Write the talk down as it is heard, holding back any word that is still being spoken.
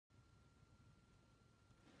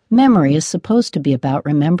Memory is supposed to be about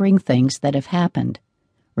remembering things that have happened,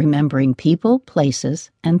 remembering people,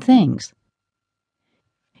 places, and things.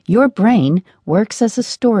 Your brain works as a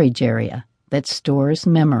storage area that stores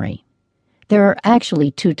memory. There are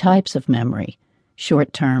actually two types of memory,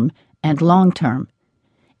 short-term and long-term.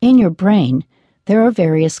 In your brain, there are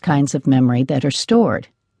various kinds of memory that are stored.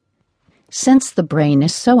 Since the brain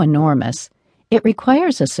is so enormous, it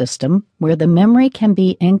requires a system where the memory can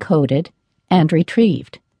be encoded and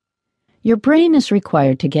retrieved. Your brain is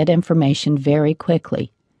required to get information very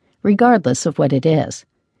quickly, regardless of what it is.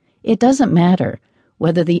 It doesn't matter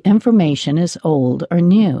whether the information is old or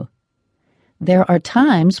new. There are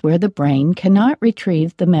times where the brain cannot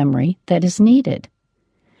retrieve the memory that is needed.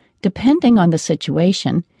 Depending on the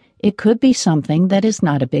situation, it could be something that is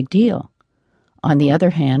not a big deal. On the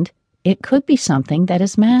other hand, it could be something that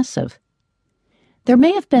is massive. There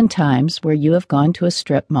may have been times where you have gone to a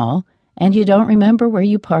strip mall and you don't remember where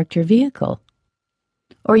you parked your vehicle.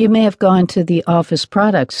 Or you may have gone to the office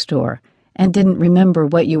products store and didn't remember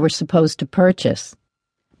what you were supposed to purchase.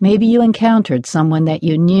 Maybe you encountered someone that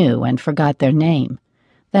you knew and forgot their name.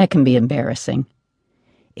 That can be embarrassing.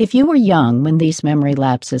 If you were young when these memory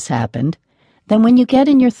lapses happened, then when you get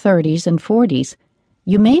in your 30s and 40s,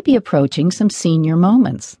 you may be approaching some senior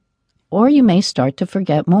moments, or you may start to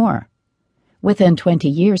forget more. Within 20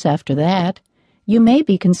 years after that, you may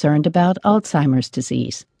be concerned about Alzheimer's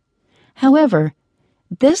disease. However,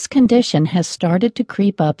 this condition has started to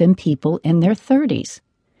creep up in people in their 30s,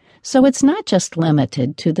 so it's not just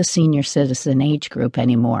limited to the senior citizen age group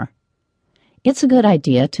anymore. It's a good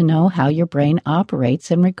idea to know how your brain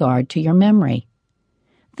operates in regard to your memory.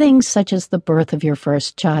 Things such as the birth of your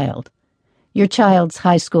first child, your child's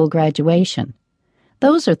high school graduation,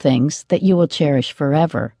 those are things that you will cherish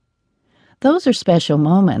forever. Those are special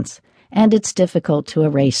moments, and it's difficult to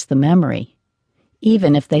erase the memory.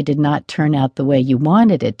 Even if they did not turn out the way you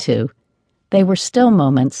wanted it to, they were still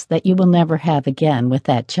moments that you will never have again with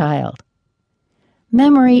that child.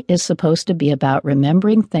 Memory is supposed to be about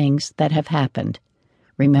remembering things that have happened,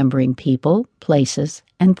 remembering people, places,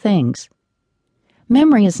 and things.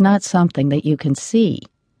 Memory is not something that you can see.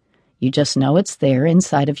 You just know it's there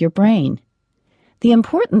inside of your brain. The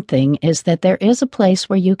important thing is that there is a place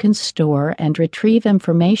where you can store and retrieve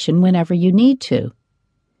information whenever you need to.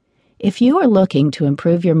 If you are looking to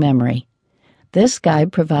improve your memory, this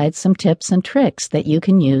guide provides some tips and tricks that you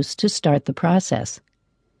can use to start the process.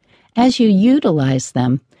 As you utilize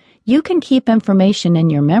them, you can keep information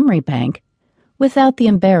in your memory bank without the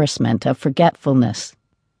embarrassment of forgetfulness.